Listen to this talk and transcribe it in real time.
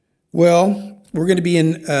Well, we're going to be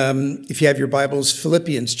in, if you have your Bibles,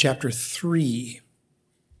 Philippians chapter 3.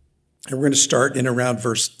 And we're going to start in around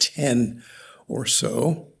verse 10 or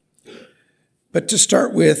so. But to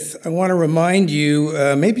start with, I want to remind you,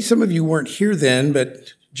 maybe some of you weren't here then,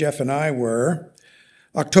 but Jeff and I were.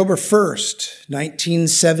 October 1st,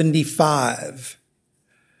 1975.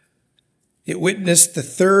 It witnessed the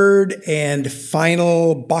third and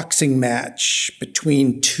final boxing match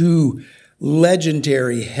between two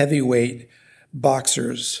legendary heavyweight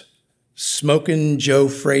boxers, Smokin' Joe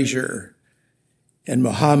Frazier and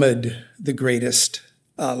Muhammad the Greatest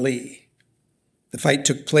Ali. The fight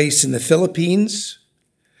took place in the Philippines.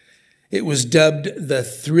 It was dubbed the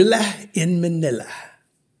Thrilla in Manila.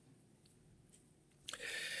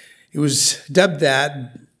 It was dubbed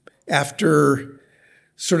that after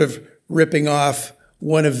sort of ripping off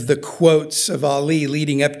one of the quotes of Ali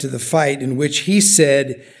leading up to the fight, in which he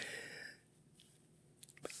said,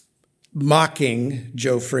 mocking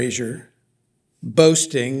Joe Frazier,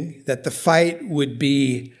 boasting that the fight would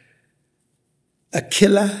be a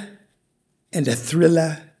killer and a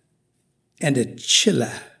thriller and a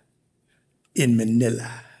chiller in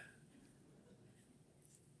Manila.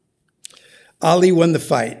 Ali won the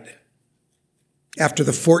fight after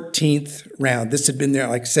the 14th round. This had been their,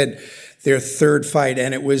 like I said, their third fight,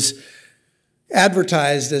 and it was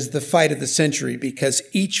advertised as the fight of the century because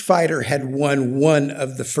each fighter had won one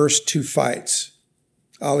of the first two fights.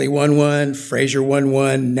 Ali won one, Frazier won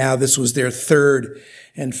one. Now this was their third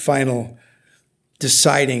and final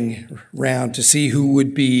deciding round to see who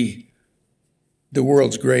would be the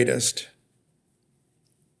world's greatest.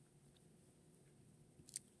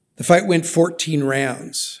 The fight went 14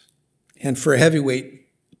 rounds, and for a heavyweight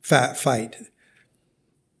fight,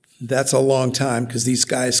 that's a long time because these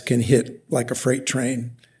guys can hit like a freight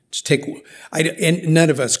train. And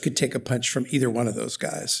none of us could take a punch from either one of those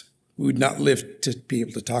guys. We would not live to be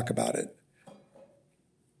able to talk about it.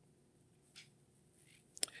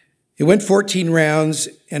 It went 14 rounds,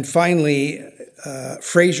 and finally,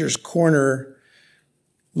 Frazier's corner,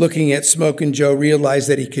 looking at Smokin' Joe, realized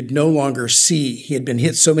that he could no longer see. He had been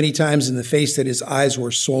hit so many times in the face that his eyes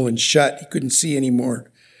were swollen shut. He couldn't see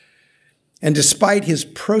anymore. And despite his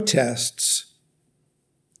protests,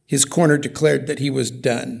 his corner declared that he was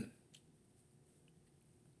done.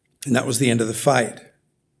 And that was the end of the fight.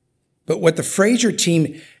 But what the Frazier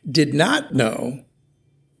team did not know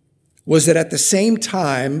was that at the same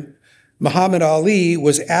time, Muhammad Ali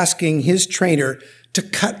was asking his trainer to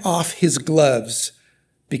cut off his gloves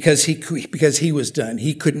because he was done.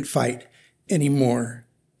 He couldn't fight anymore.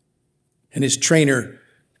 And his trainer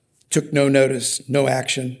took no notice, no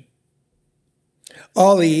action.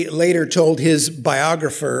 Ali later told his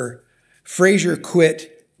biographer, Frazier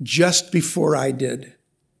quit just before I did.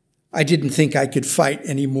 I didn't think I could fight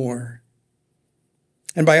anymore.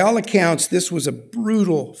 And by all accounts, this was a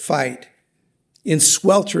brutal fight in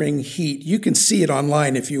sweltering heat. You can see it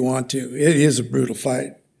online if you want to. It is a brutal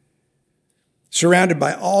fight. Surrounded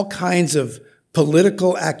by all kinds of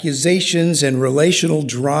political accusations and relational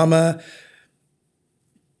drama,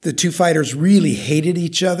 the two fighters really hated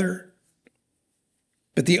each other.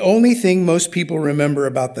 But the only thing most people remember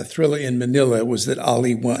about the Thrilla in Manila was that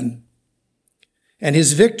Ali won. And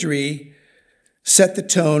his victory set the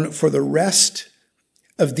tone for the rest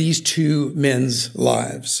of these two men's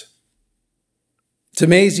lives. It's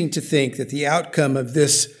amazing to think that the outcome of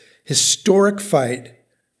this historic fight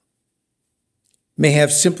may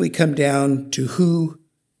have simply come down to who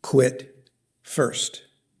quit first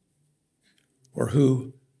or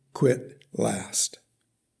who quit last.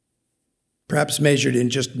 Perhaps measured in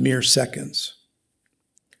just mere seconds.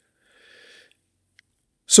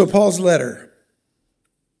 So Paul's letter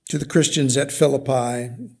to the Christians at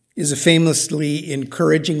Philippi is a famously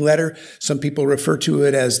encouraging letter. Some people refer to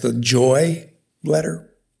it as the joy letter.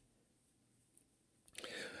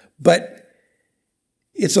 But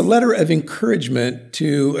it's a letter of encouragement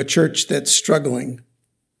to a church that's struggling.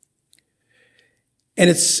 And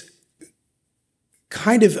it's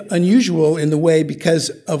kind of unusual in the way because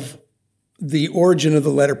of the origin of the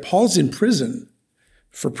letter. Paul's in prison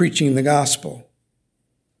for preaching the gospel.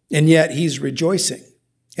 And yet he's rejoicing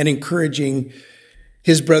and encouraging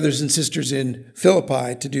his brothers and sisters in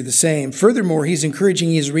Philippi to do the same. Furthermore, he's encouraging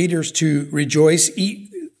his readers to rejoice,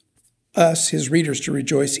 his readers to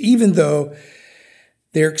rejoice, even though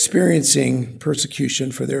they're experiencing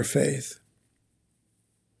persecution for their faith.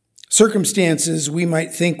 Circumstances we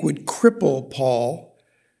might think would cripple Paul.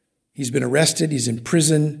 He's been arrested, he's in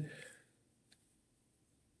prison.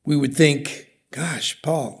 We would think, gosh,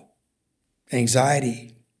 Paul,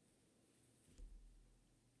 anxiety.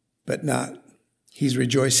 But not. He's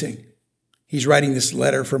rejoicing. He's writing this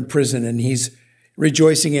letter from prison, and he's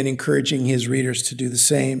rejoicing and encouraging his readers to do the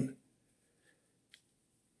same.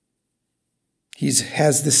 He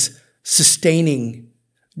has this sustaining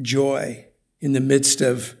joy in the midst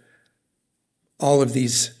of all of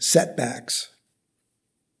these setbacks.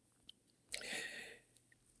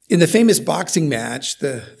 In the famous boxing match,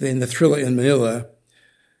 in the Thrilla in Manila,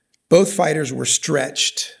 both fighters were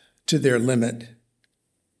stretched to their limit.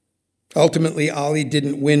 Ultimately, Ali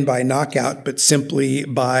didn't win by knockout, but simply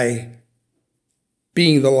by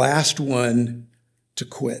being the last one to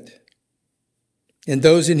quit. And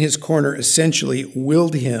those in his corner essentially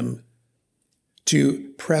willed him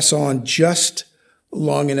to press on just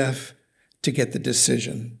long enough to get the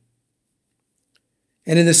decision.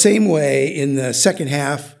 And in the same way, in the second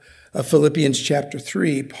half of Philippians chapter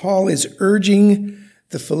 3, Paul is urging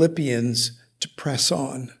the Philippians to press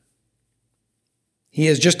on. He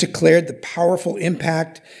has just declared the powerful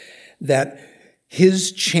impact that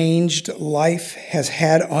his changed life has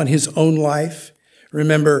had on his own life.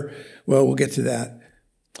 Remember, well, we'll get to that.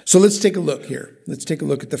 So let's take a look here. Let's take a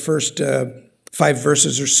look at the first 5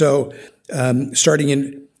 verses or so, starting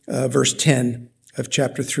in verse 10 of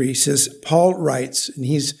chapter 3. He says, Paul writes, and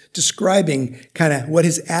he's describing kind of what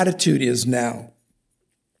his attitude is now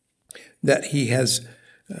that he has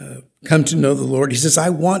come to know the Lord. He says, I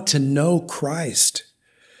want to know Christ.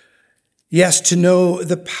 Yes, to know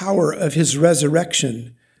the power of his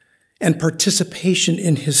resurrection and participation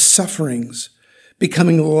in his sufferings,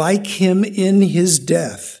 becoming like him in his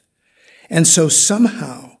death, and so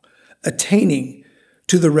somehow attaining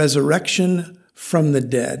to the resurrection from the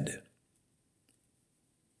dead.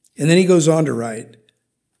 And then he goes on to write,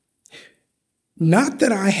 not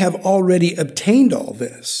that I have already obtained all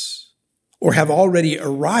this, or have already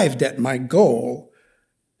arrived at my goal,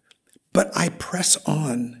 but I press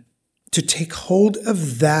on to take hold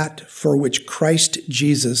of that for which Christ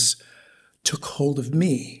Jesus took hold of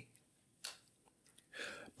me.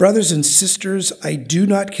 Brothers and sisters, I do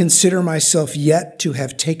not consider myself yet to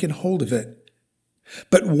have taken hold of it.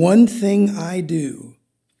 But one thing I do,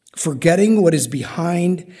 forgetting what is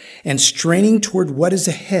behind and straining toward what is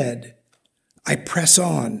ahead, I press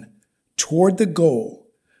on toward the goal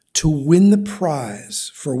to win the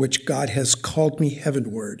prize for which God has called me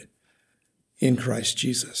heavenward in Christ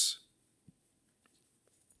Jesus.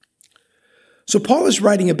 So Paul is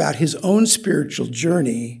writing about his own spiritual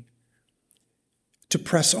journey to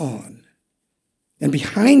press on. And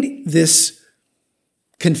behind this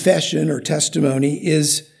confession or testimony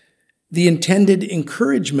is the intended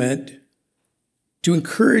encouragement to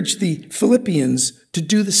encourage the Philippians to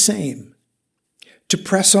do the same, to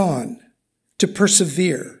press on, to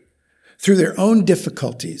persevere through their own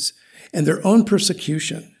difficulties and their own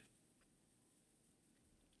persecution.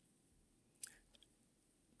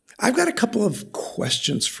 I've got a couple of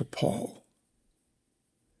questions for Paul.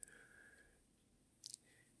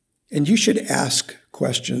 And you should ask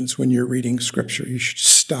questions when you're reading Scripture. You should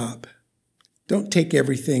stop. Don't take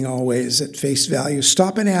everything always at face value.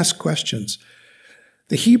 Stop and ask questions.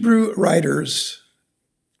 The Hebrew writers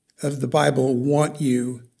of the Bible want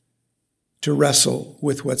you to wrestle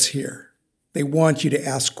with what's here. They want you to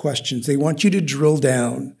ask questions. They want you to drill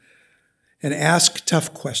down and ask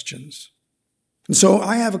tough questions. And so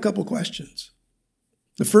I have a couple questions.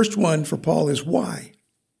 The first one for Paul is why?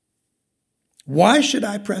 Why should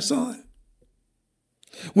I press on?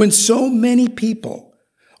 When so many people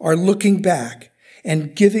are looking back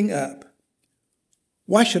and giving up,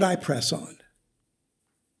 why should I press on?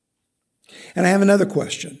 And I have another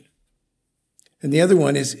question. And the other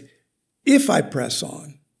one is, if I press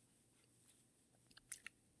on,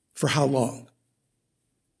 for how long?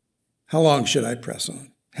 How long should I press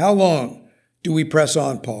on? How long do we press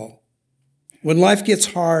on, Paul? When life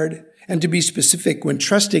gets hard, and to be specific, when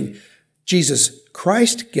trusting Jesus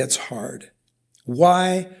Christ gets hard,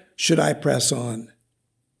 why should I press on?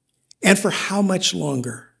 And for how much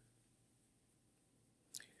longer?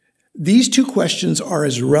 These two questions are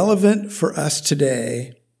as relevant for us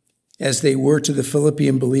today as they were to the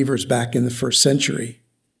Philippian believers back in the first century.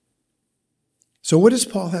 So what does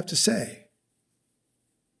Paul have to say?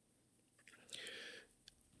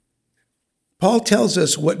 Paul tells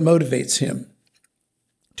us what motivates him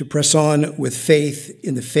to press on with faith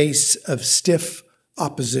in the face of stiff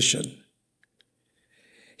opposition.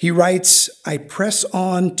 He writes, I press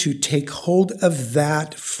on to take hold of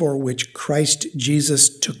that for which Christ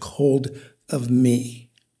Jesus took hold of me.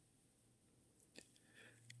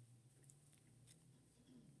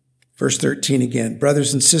 Verse 13 again,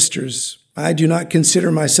 brothers and sisters, I do not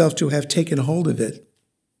consider myself to have taken hold of it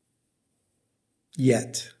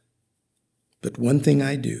yet. But one thing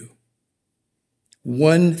I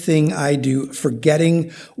do,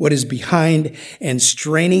 forgetting what is behind and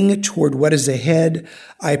straining toward what is ahead,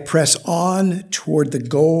 I press on toward the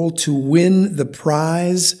goal to win the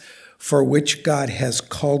prize for which God has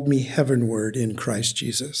called me heavenward in Christ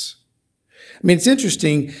Jesus. I mean, it's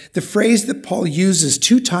interesting. The phrase that Paul uses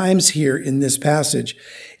 2 times here in this passage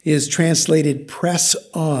is translated press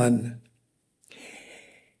on.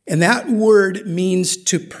 And that word means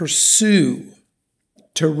to pursue,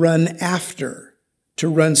 to run after, to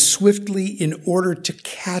run swiftly in order to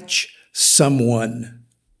catch someone.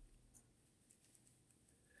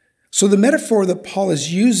 So the metaphor that Paul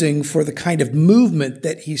is using for the kind of movement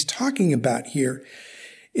that he's talking about here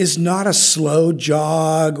is not a slow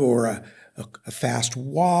jog or a fast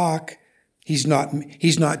walk. He's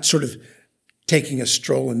not sort of taking a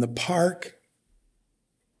stroll in the park.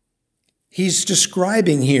 He's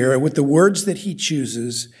describing here, with the words that he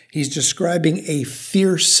chooses, he's describing a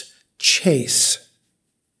fierce chase.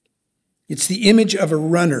 It's the image of a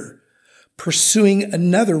runner pursuing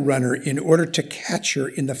another runner in order to catch her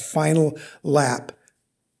in the final lap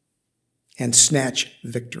and snatch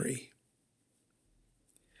victory.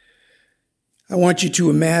 I want you to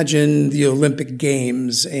imagine the Olympic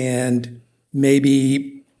Games and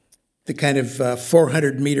maybe the kind of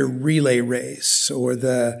 400-meter relay race or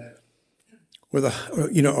the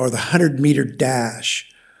 100-meter dash,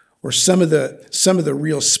 or some of the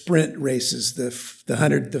real sprint races, the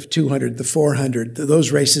 100, the 200, the 400,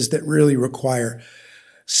 those races that really require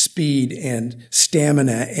speed and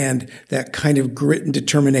stamina and that kind of grit and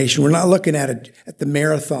determination. We're not looking at the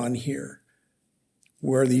marathon here,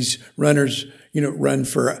 where these runners, run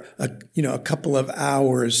for a couple of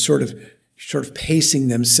hours, sort of pacing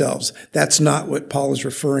themselves. That's not what Paul is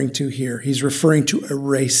referring to here. He's referring to a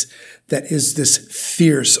race that is this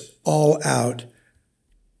fierce, all-out,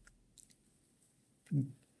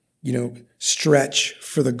 stretch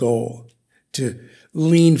for the goal, to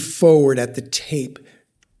lean forward at the tape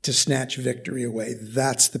to snatch victory away.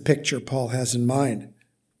 That's the picture Paul has in mind.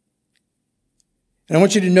 And I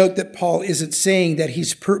want you to note that Paul isn't saying that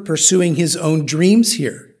he's pursuing his own dreams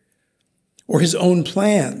here, or his own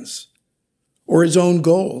plans, or his own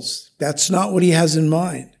goals. That's not what he has in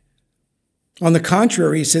mind. On the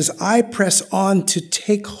contrary, he says, I press on to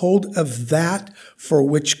take hold of that for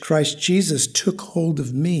which Christ Jesus took hold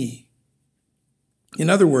of me. In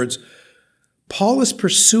other words, Paul is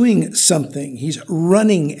pursuing something. He's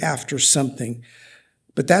running after something.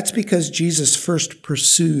 But that's because Jesus first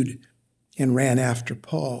pursued and ran after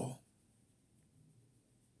Paul.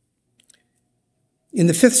 In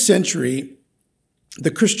the 5th century,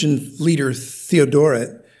 the Christian leader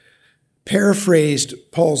Theodoret paraphrased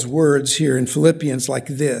Paul's words here in Philippians like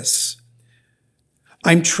this: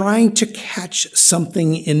 I'm trying to catch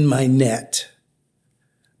something in my net,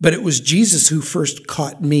 but it was Jesus who first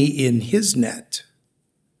caught me in his net.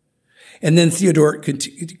 And then Theodoret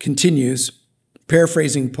continues,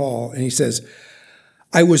 paraphrasing Paul, and he says,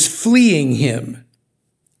 I was fleeing him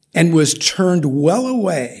and was turned well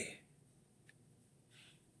away.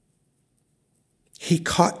 He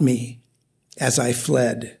caught me as I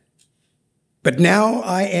fled. But now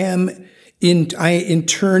I in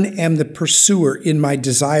turn am the pursuer in my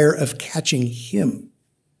desire of catching him,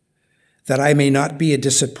 that I may not be a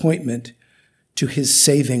disappointment to his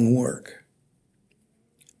saving work.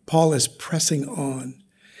 Paul is pressing on.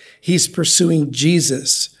 He's pursuing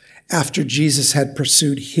Jesus after Jesus had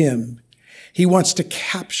pursued him. He wants to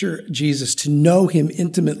capture Jesus, to know him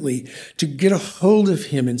intimately, to get a hold of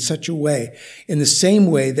him in such a way, in the same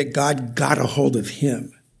way that God got a hold of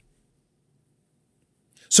him.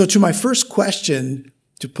 So to my first question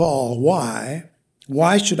to Paul,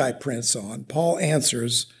 why should I press on? Paul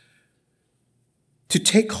answers, to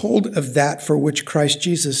take hold of that for which Christ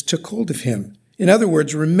Jesus took hold of him. In other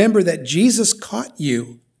words, remember that Jesus caught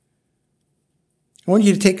you. I want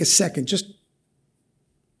you to take a second, just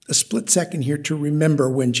a split second here, to remember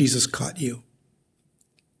when Jesus caught you.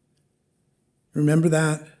 Remember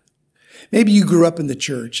that? Maybe you grew up in the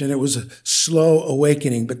church and it was a slow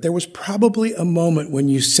awakening, but there was probably a moment when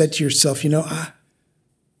you said to yourself, I'm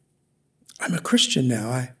a Christian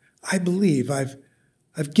now. I believe. I've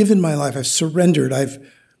given my life. I've surrendered.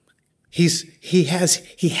 He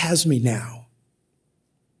has me now.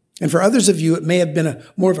 And for others of you, it may have been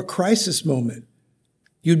more of a crisis moment.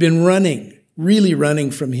 You'd been running, really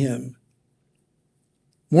running from him.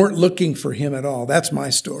 Weren't looking for him at all. That's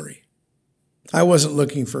my story. I wasn't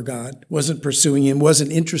looking for God, wasn't pursuing him,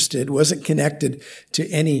 wasn't interested, wasn't connected to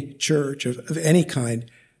any church of any kind.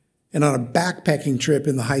 And on a backpacking trip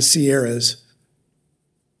in the high Sierras,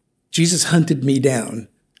 Jesus hunted me down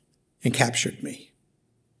and captured me.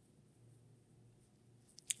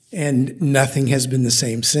 And nothing has been the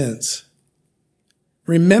same since.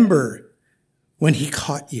 Remember when he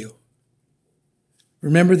caught you.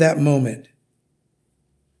 Remember that moment.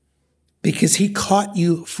 Because he caught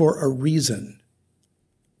you for a reason.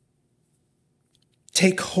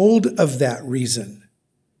 Take hold of that reason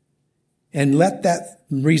and let that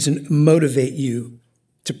reason motivate you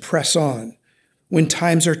to press on when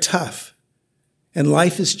times are tough and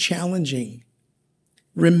life is challenging.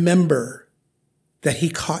 Remember that he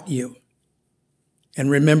caught you and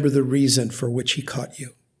remember the reason for which he caught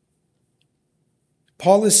you.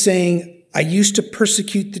 Paul is saying, I used to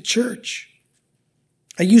persecute the church.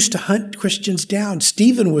 I used to hunt Christians down.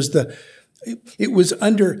 Stephen was it was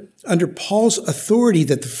under Paul's authority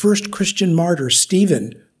that the first Christian martyr,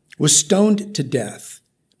 Stephen, was stoned to death.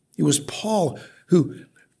 It was Paul who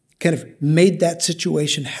kind of made that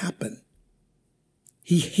situation happen.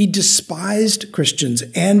 He despised Christians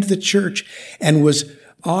and the church and was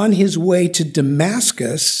on his way to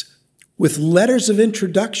Damascus with letters of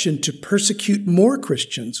introduction to persecute more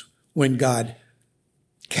Christians when God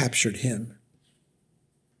captured him.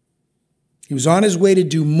 He was on his way to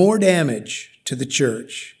do more damage to the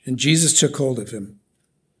church, and Jesus took hold of him.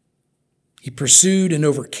 He pursued and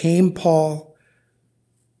overcame Paul.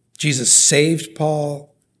 Jesus saved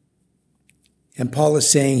Paul. And Paul is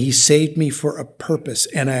saying, he saved me for a purpose,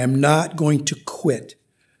 and I am not going to quit.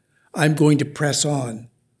 I'm going to press on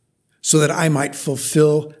so that I might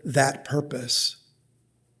fulfill that purpose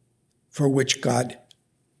for which God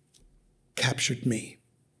captured me.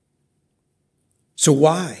 So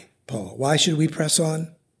why, Paul? Why should we press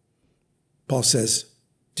on? Paul says,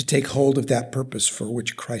 to take hold of that purpose for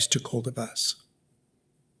which Christ took hold of us.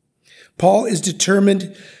 Paul is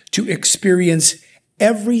determined to experience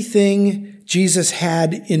everything Jesus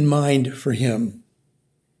had in mind for him.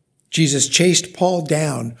 Jesus chased Paul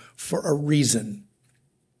down for a reason,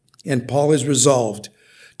 and Paul is resolved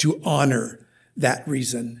to honor that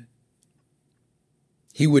reason.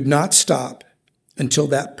 He would not stop until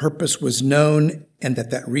that purpose was known and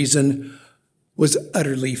that reason was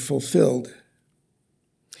utterly fulfilled.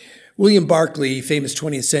 William Barclay, famous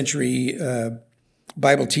 20th century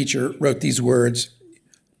Bible teacher, wrote these words.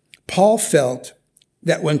 Paul felt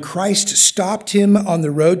that when Christ stopped him on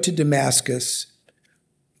the road to Damascus,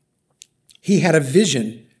 he had a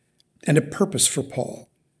vision and a purpose for Paul.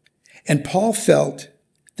 And Paul felt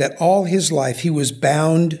that all his life he was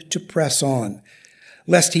bound to press on,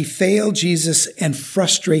 lest he fail Jesus and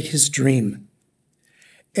frustrate his dream.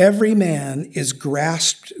 Every man is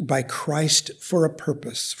grasped by Christ for a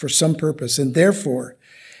purpose, for some purpose, and therefore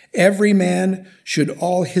every man should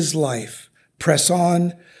all his life press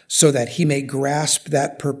on so that he may grasp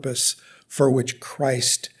that purpose for which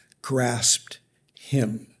Christ grasped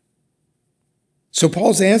him. So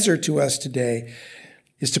Paul's answer to us today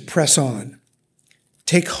is to press on.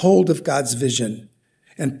 Take hold of God's vision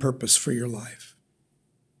and purpose for your life.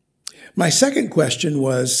 My second question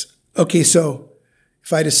was, okay, so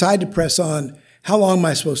if I decide to press on, how long am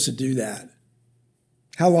I supposed to do that?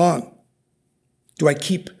 How long do I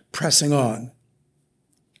keep pressing on?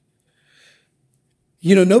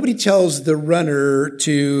 You know, nobody tells the runner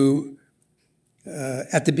to,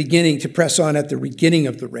 at the beginning, to press on at the beginning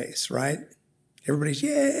of the race, right? Everybody's,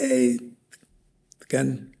 yay, the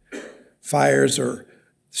gun fires or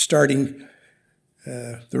starting,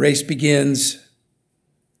 the race begins.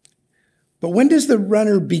 But when does the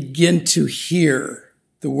runner begin to hear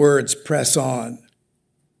the words press on?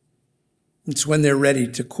 It's when they're ready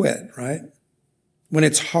to quit, right? When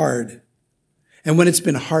it's hard. And when it's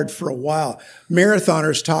been hard for a while.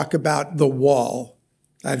 Marathoners talk about the wall.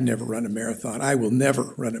 I've never run a marathon. I will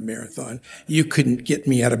never run a marathon. You couldn't get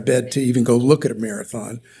me out of bed to even go look at a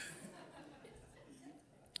marathon.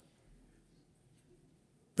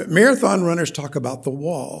 But marathon runners talk about the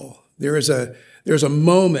wall. There's a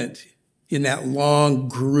moment in that long,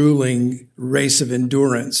 grueling race of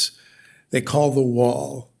endurance they call the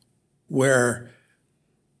wall, where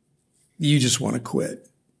you just want to quit.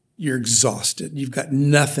 You're exhausted. You've got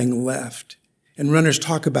nothing left. And runners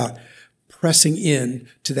talk about pressing in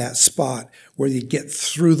to that spot where they get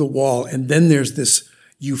through the wall. And then there's this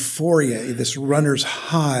euphoria, this runner's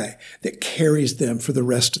high that carries them for the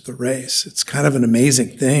rest of the race. It's kind of an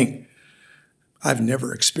amazing thing. I've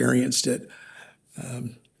never experienced it.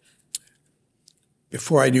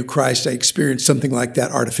 Before I knew Christ, I experienced something like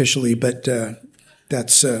that artificially, but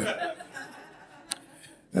that's a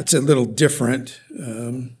little different.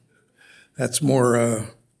 That's more,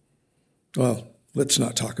 well, let's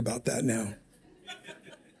not talk about that now.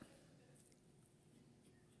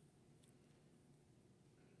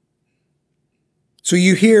 So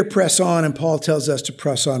you hear press on, and Paul tells us to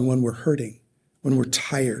press on when we're hurting, when we're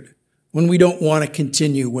tired, when we don't want to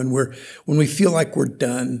continue, when we feel like we're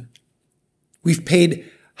done. We've paid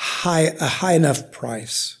a high enough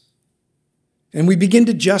price. And we begin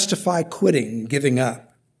to justify quitting, giving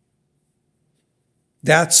up.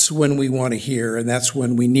 That's when we want to hear, and that's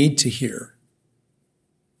when we need to hear.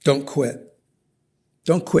 Don't quit.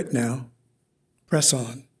 Don't quit now. Press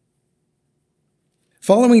on.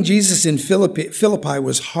 Following Jesus in Philippi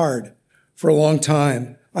was hard for a long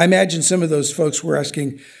time. I imagine some of those folks were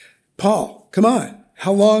asking, Paul, come on,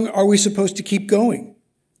 how long are we supposed to keep going?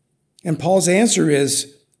 And Paul's answer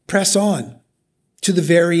is, press on to the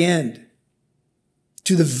very end.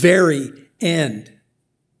 To the very end.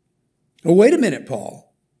 Well, wait a minute,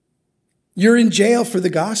 Paul. You're in jail for the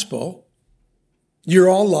gospel. You're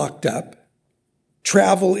all locked up.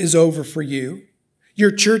 Travel is over for you. Your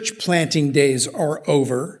church planting days are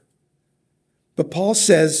over. But Paul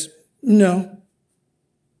says, no,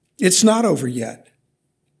 it's not over yet.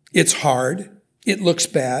 It's hard. It looks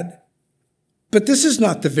bad. But this is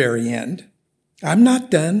not the very end. I'm not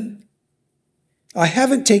done. I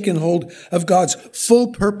haven't taken hold of God's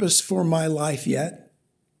full purpose for my life yet.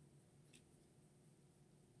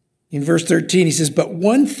 In verse 13, he says, but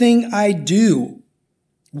one thing I do,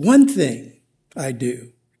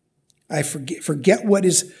 I forget what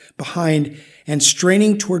is behind, and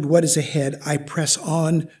straining toward what is ahead, I press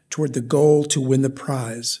on toward the goal to win the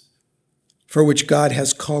prize for which God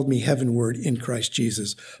has called me heavenward in Christ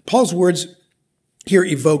Jesus. Paul's words here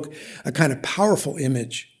evoke a kind of powerful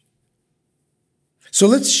image. So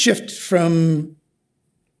let's shift from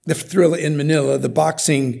the Thrilla in Manila, the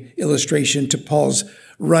boxing illustration, to Paul's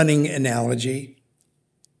running analogy.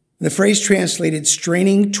 The phrase translated,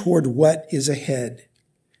 straining toward what is ahead.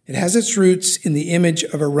 It has its roots in the image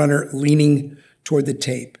of a runner leaning toward the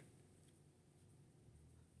tape.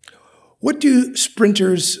 What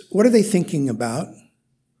are they thinking about?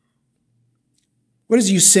 What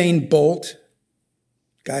is Usain Bolt,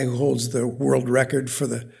 guy who holds the world record for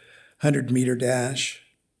the 100-meter dash?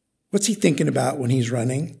 What's he thinking about when he's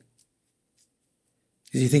running?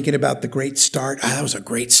 Is he thinking about the great start? That was a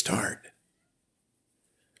great start.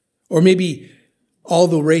 Or maybe all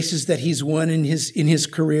the races that he's won in his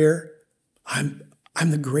career. I'm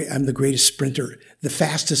the greatest sprinter, the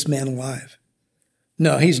fastest man alive.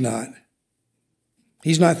 No, he's not.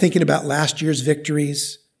 He's not thinking about last year's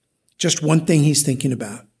victories. Just one thing he's thinking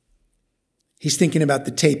about. He's thinking about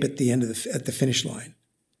the tape at the end at the finish line.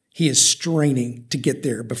 He is straining to get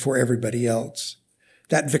there before everybody else.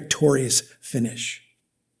 That victorious finish.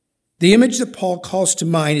 The image that Paul calls to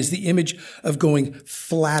mind is the image of going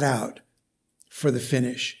flat out for the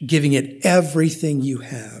finish, giving it everything you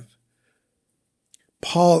have.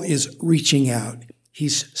 Paul is reaching out.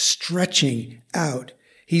 He's stretching out.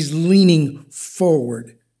 He's leaning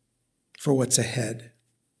forward for what's ahead.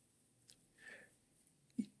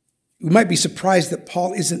 We might be surprised that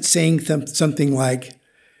Paul isn't saying something like,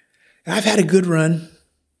 I've had a good run.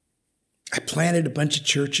 I planted a bunch of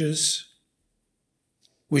churches,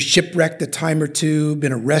 was shipwrecked a time or two,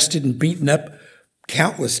 been arrested and beaten up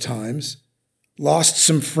countless times, lost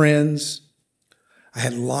some friends. I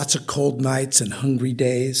had lots of cold nights and hungry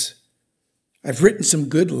days. I've written some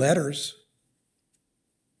good letters.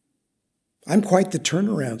 I'm quite the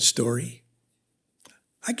turnaround story.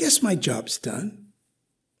 I guess my job's done.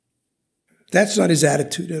 That's not his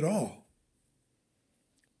attitude at all.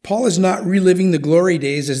 Paul is not reliving the glory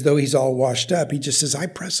days as though he's all washed up. He just says, I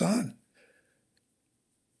press on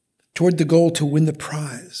toward the goal to win the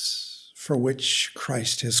prize for which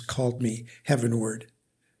Christ has called me heavenward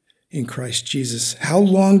in Christ Jesus. How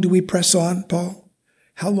long do we press on, Paul?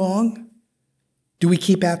 How long do we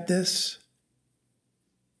keep at this?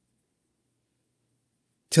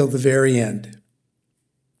 Till the very end.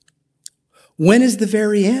 When is the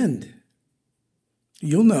very end?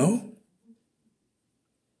 You'll know.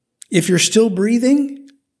 If you're still breathing,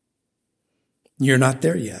 you're not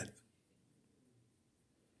there yet.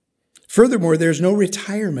 Furthermore, there's no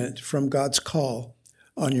retirement from God's call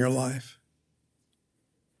on your life.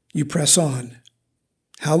 You press on.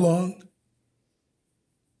 How long?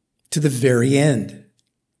 To the very end.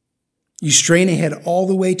 You strain ahead all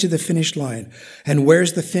the way to the finish line. And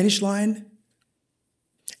where's the finish line?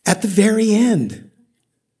 At the very end.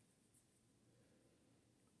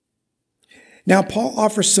 Now, Paul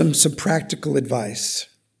offers some practical advice,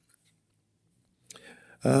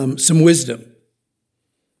 some wisdom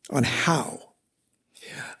on how.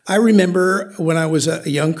 I remember when I was a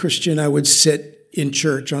young Christian, I would sit in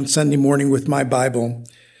church on Sunday morning with my Bible.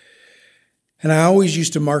 And I always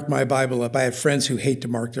used to mark my Bible up. I have friends who hate to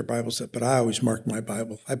mark their Bibles up, but I always mark my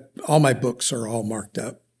Bible. All my books are all marked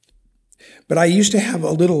up. But I used to have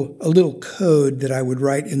a little code that I would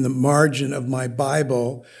write in the margin of my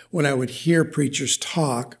Bible when I would hear preachers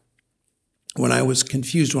talk, when I was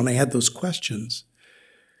confused, when I had those questions.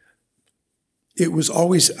 I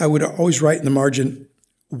would always write in the margin,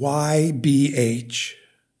 YBH.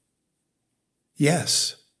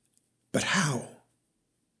 Yes, but how?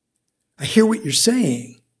 I hear what you're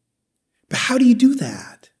saying, but how do you do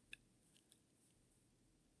that?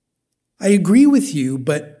 I agree with you,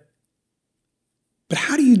 but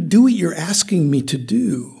how do you do what you're asking me to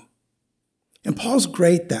do? And Paul's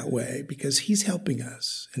great that way because he's helping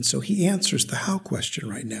us. And so he answers the how question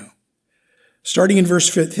right now. Starting in verse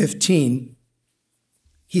 15,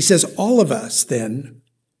 he says, all of us then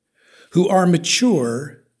who are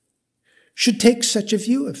mature should take such a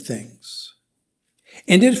view of things.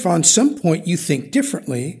 And if on some point you think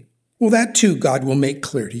differently, well, that too God will make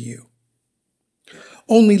clear to you.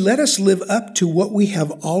 Only let us live up to what we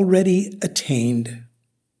have already attained.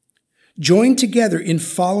 Join together in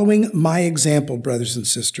following my example, brothers and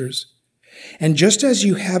sisters. And just as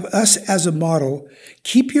you have us as a model,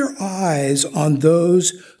 keep your eyes on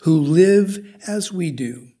those who live as we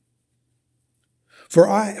do.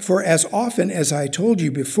 For as often as I told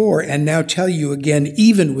you before, and now tell you again,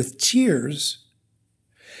 even with tears,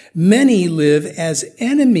 many live as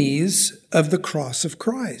enemies of the cross of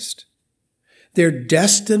Christ. Their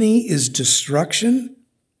destiny is destruction,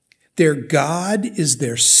 their God is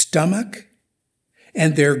their stomach,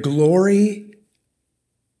 and their glory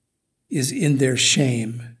is in their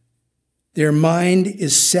shame. Their mind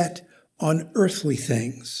is set on earthly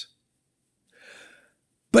things.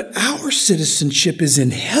 But our citizenship is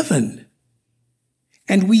in heaven,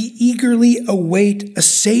 and we eagerly await a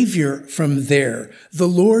Savior from there, the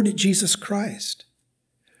Lord Jesus Christ,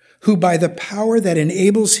 who by the power that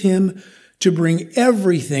enables him to bring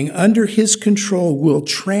everything under his control will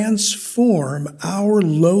transform our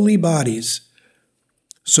lowly bodies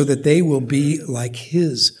so that they will be like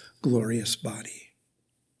his glorious body.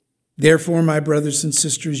 Therefore, my brothers and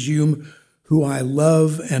sisters, you who I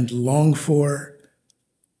love and long for,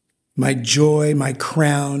 my joy, my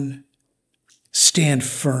crown, stand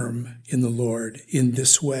firm in the Lord in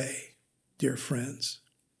this way, dear friends.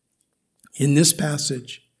 In this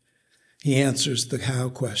passage, he answers the how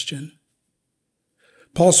question.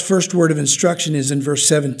 Paul's first word of instruction is in verse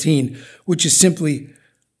 17, which is simply,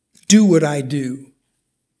 do what I do.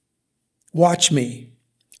 Watch me.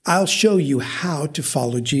 I'll show you how to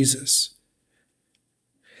follow Jesus.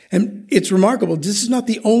 And it's remarkable. This is not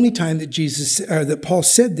the only time that Paul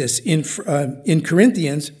said this in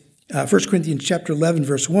Corinthians, 1 Corinthians chapter 11,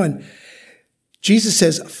 verse 1. Jesus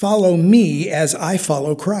says, follow me as I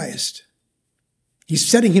follow Christ. He's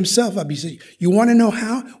setting himself up. He says, you want to know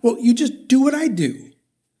how? Well, you just do what I do.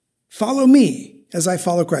 Follow me as I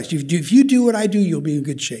follow Christ. If you do what I do, you'll be in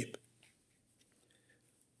good shape.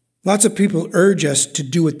 Lots of people urge us to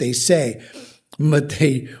do what they say, but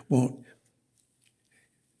they won't.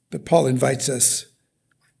 But Paul invites us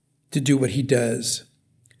to do what he does.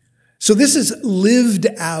 So this is lived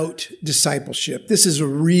out discipleship. This is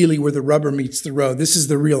really where the rubber meets the road. This is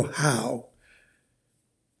the real how.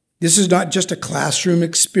 This is not just a classroom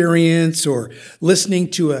experience or listening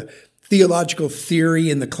to a theological theory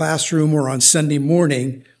in the classroom or on Sunday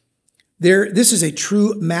morning. This is a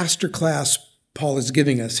true masterclass Paul is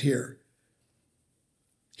giving us here.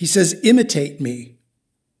 He says, imitate me.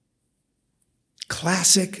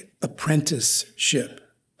 Classic apprenticeship.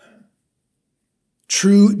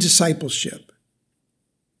 True discipleship.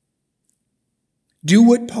 Do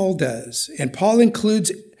what Paul does. And Paul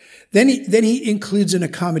includes, then he includes an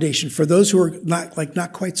accommodation for those who are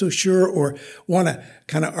not quite so sure or want to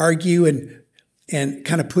kind of argue and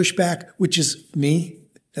kind of push back, which is me.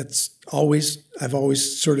 I've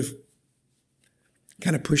always sort of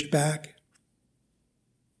kind of pushed back.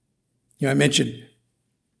 I mentioned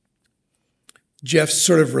Jeff's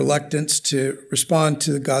sort of reluctance to respond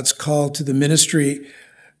to God's call to the ministry.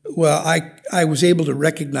 Well, I was able to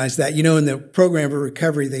recognize that. In the program of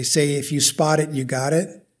recovery, they say if you spot it, you got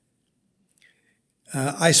it.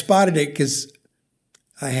 I spotted it because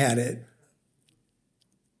I had it.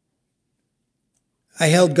 I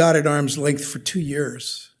held God at arm's length for 2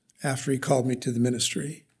 years after he called me to the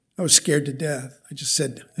ministry. I was scared to death. I just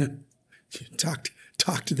said,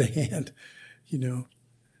 talk to the hand,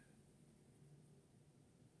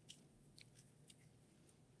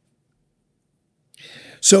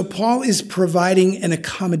 So Paul is providing an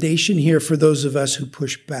accommodation here for those of us who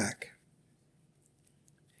push back.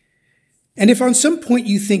 And if on some point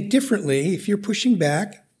you think differently, if you're pushing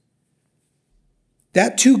back,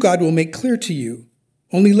 that too God will make clear to you.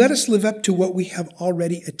 Only let us live up to what we have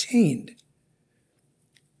already attained.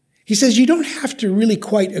 He says, you don't have to really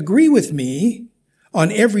quite agree with me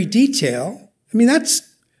on every detail. I mean,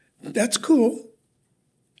 that's cool.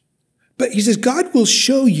 But he says, God will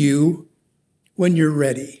show you when you're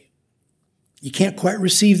ready. You can't quite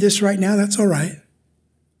receive this right now. That's all right.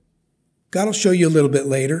 God will show you a little bit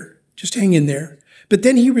later. Just hang in there. But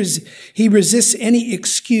then he resists any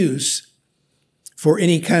excuse for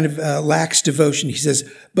any kind of lax devotion. He says,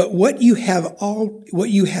 but what you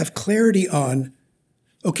have clarity on,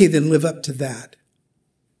 okay, then live up to that.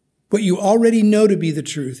 What you already know to be the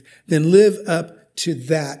truth, then live up to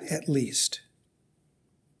that at least.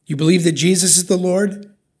 You believe that Jesus is the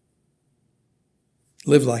Lord?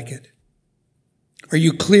 Live like it. Are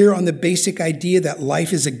you clear on the basic idea that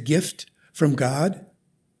life is a gift from God?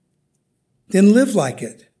 Then live like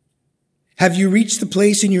it. Have you reached the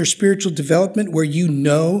place in your spiritual development where you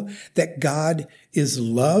know that God is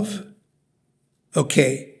love?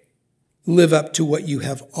 Okay, live up to what you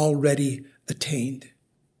have already attained.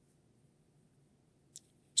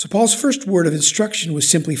 So Paul's first word of instruction was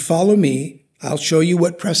simply follow me. I'll show you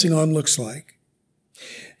what pressing on looks like.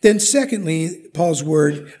 Then secondly, Paul's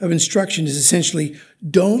word of instruction is essentially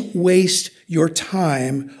don't waste your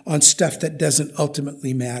time on stuff that doesn't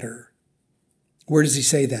ultimately matter. Where does he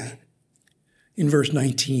say that? In verse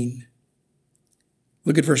 19.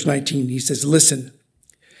 Look at verse 19. He says, listen,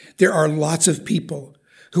 there are lots of people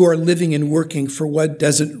who are living and working for what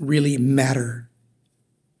doesn't really matter.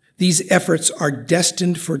 These efforts are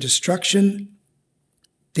destined for destruction.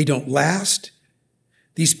 They don't last.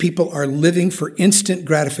 These people are living for instant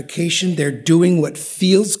gratification. They're doing what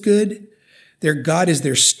feels good. Their God is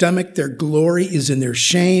their stomach. Their glory is in their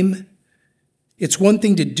shame. It's one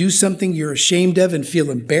thing to do something you're ashamed of and feel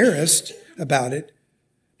embarrassed about it.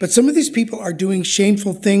 But some of these people are doing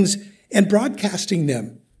shameful things and broadcasting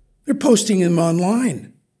them. They're posting them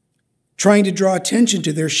online, trying to draw attention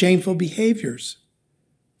to their shameful behaviors.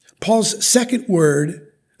 Paul's second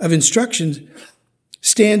word of instruction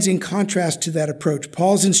stands in contrast to that approach.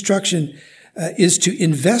 Paul's instruction is to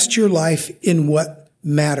invest your life in what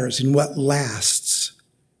matters, in what lasts.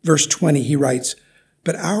 Verse 20, he writes,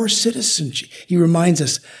 but our citizenship, he reminds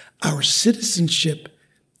us, our citizenship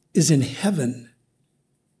is in heaven.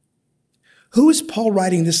 Who is Paul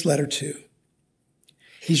writing this letter to?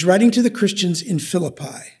 He's writing to the Christians in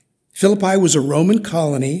Philippi. Philippi was a Roman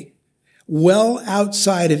colony well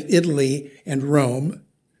outside of Italy and Rome,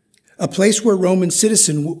 a place where Roman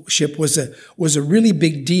citizenship was a really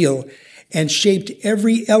big deal and shaped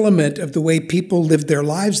every element of the way people lived their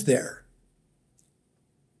lives there.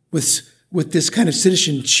 With this kind of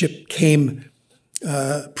citizenship came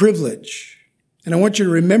privilege. And I want you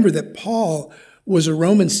to remember that Paul was a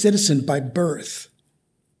Roman citizen by birth.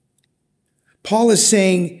 Paul is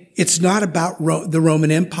saying it's not about the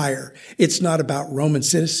Roman Empire. It's not about Roman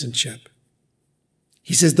citizenship.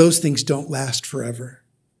 He says those things don't last forever.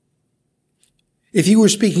 If he were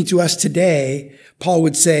speaking to us today, Paul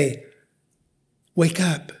would say, wake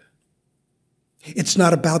up. It's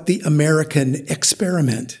not about the American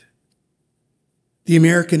experiment. The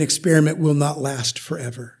American experiment will not last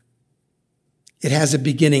forever. It has a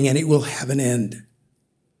beginning and it will have an end.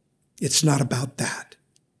 It's not about that.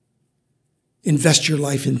 Invest your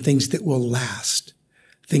life in things that will last,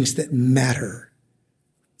 things that matter,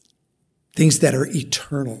 things that are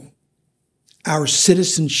eternal. Our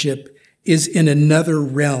citizenship is in another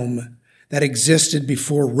realm that existed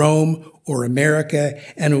before Rome or America,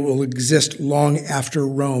 and it will exist long after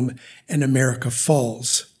Rome and America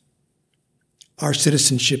falls. Our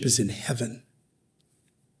citizenship is in heaven,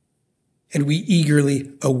 and we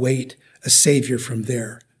eagerly await a Savior from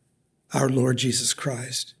there, our Lord Jesus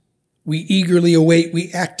Christ. We eagerly await,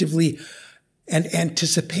 we actively and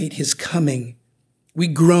anticipate his coming. We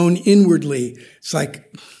groan inwardly. It's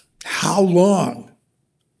like, how long?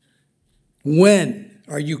 When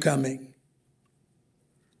are you coming?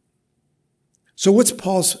 So what's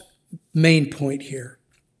Paul's main point here?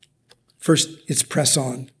 First, it's press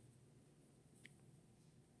on.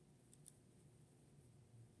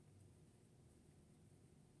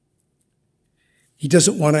 He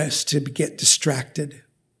doesn't want us to get distracted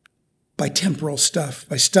by temporal stuff,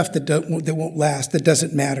 by stuff that won't last, that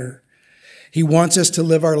doesn't matter. He wants us to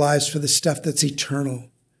live our lives for the stuff that's eternal.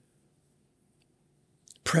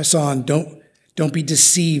 Press on. Don't be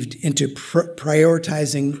deceived into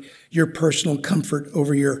prioritizing your personal comfort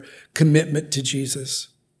over your commitment to Jesus.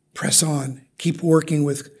 Press on. Keep working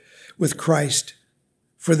with Christ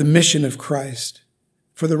for the mission of Christ,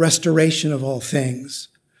 for the restoration of all things.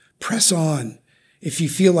 Press on. If you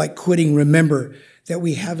feel like quitting, remember that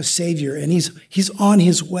we have a Savior and he's on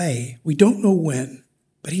his way. We don't know when,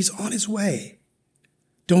 but he's on his way.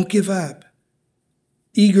 Don't give up.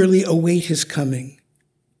 Eagerly await his coming.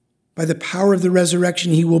 By the power of the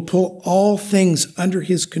resurrection, he will pull all things under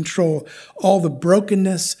his control, all the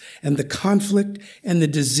brokenness and the conflict and the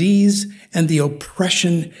disease and the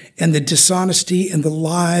oppression and the dishonesty and the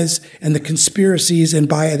lies and the conspiracies. And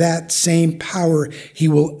by that same power, he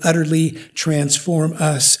will utterly transform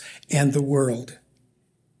us and the world.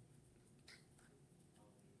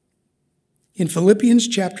 In Philippians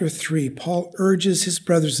chapter 3, Paul urges his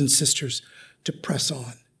brothers and sisters to press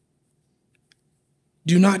on.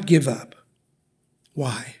 Do not give up.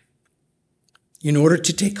 Why? In order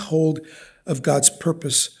to take hold of God's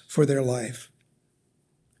purpose for their life.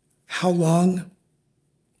 How long?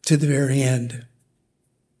 To the very end.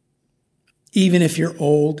 Even if you're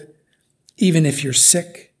old, even if you're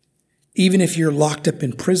sick, even if you're locked up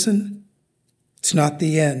in prison, it's not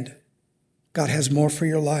the end. God has more for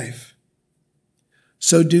your life.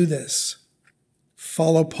 So do this.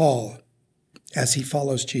 Follow Paul as he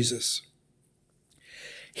follows Jesus.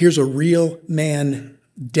 Here's a real man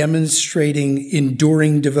demonstrating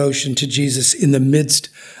enduring devotion to Jesus in the midst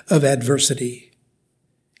of adversity.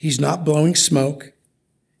 He's not blowing smoke.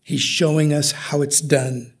 He's showing us how it's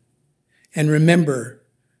done. And remember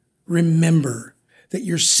that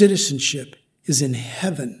your citizenship is in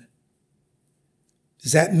heaven.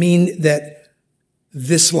 Does that mean that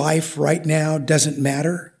this life right now doesn't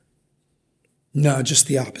matter? No, just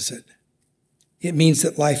the opposite. It means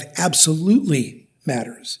that life absolutely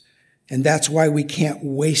matters. And that's why we can't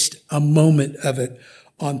waste a moment of it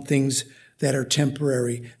on things that are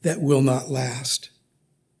temporary, that will not last.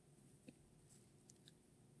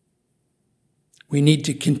 We need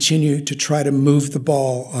to continue to try to move the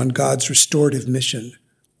ball on God's restorative mission.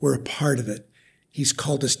 We're a part of it. He's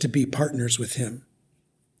called us to be partners with him.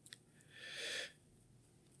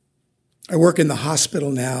 I work in the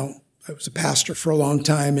hospital now. I was a pastor for a long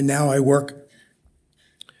time, and now I work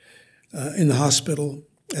in the hospital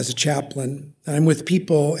as a chaplain. I'm with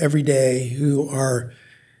people every day who are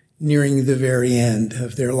nearing the very end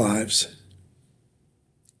of their lives.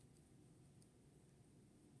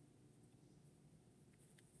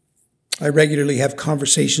 I regularly have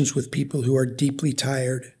conversations with people who are deeply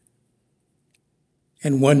tired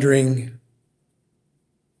and wondering,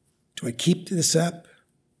 do I keep this up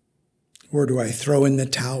or do I throw in the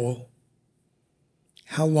towel?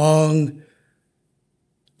 How long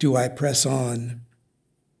do I press on?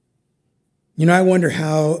 You know, I wonder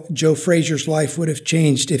how Joe Frazier's life would have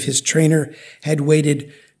changed if his trainer had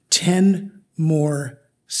waited 10 more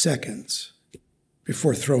seconds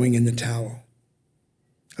before throwing in the towel.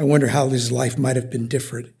 I wonder how his life might have been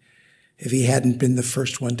different if he hadn't been the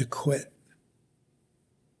first one to quit.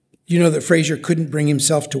 You know that Frazier couldn't bring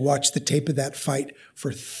himself to watch the tape of that fight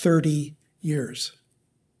for 30 years.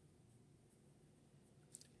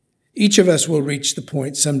 Each of us will reach the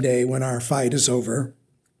point someday when our fight is over,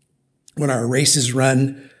 when our race is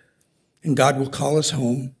run, and God will call us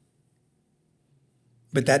home.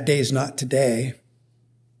 But that day is not today.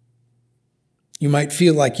 You might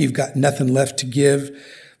feel like you've got nothing left to give,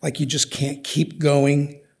 like you just can't keep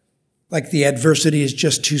going, like the adversity is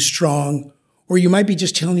just too strong. Or you might be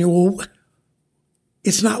just telling you, well,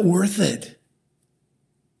 it's not worth it.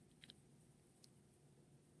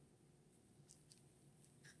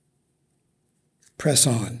 Press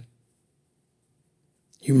on.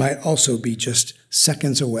 You might also be just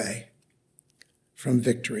seconds away from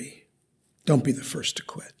victory. Don't be the first to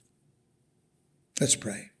quit. Let's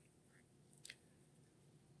pray.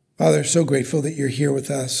 Father, so grateful that you're here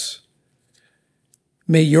with us.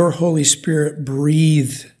 May your Holy Spirit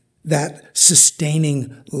breathe that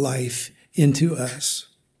sustaining life into us.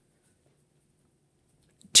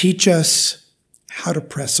 Teach us how to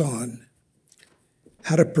press on,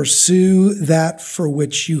 how to pursue that for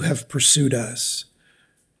which you have pursued us.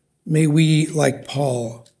 May we, like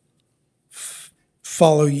Paul,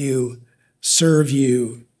 follow you, serve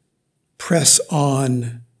you, press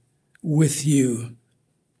on with you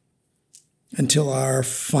until our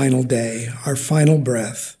final day, our final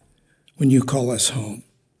breath, when you call us home.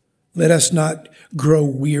 Let us not grow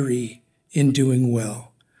weary in doing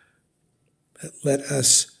well, but let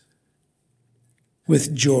us,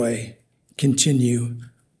 with joy, continue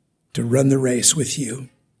to run the race with you,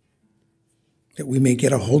 that we may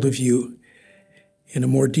get a hold of you in a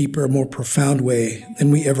more deeper, more profound way than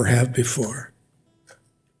we ever have before.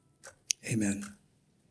 Amen.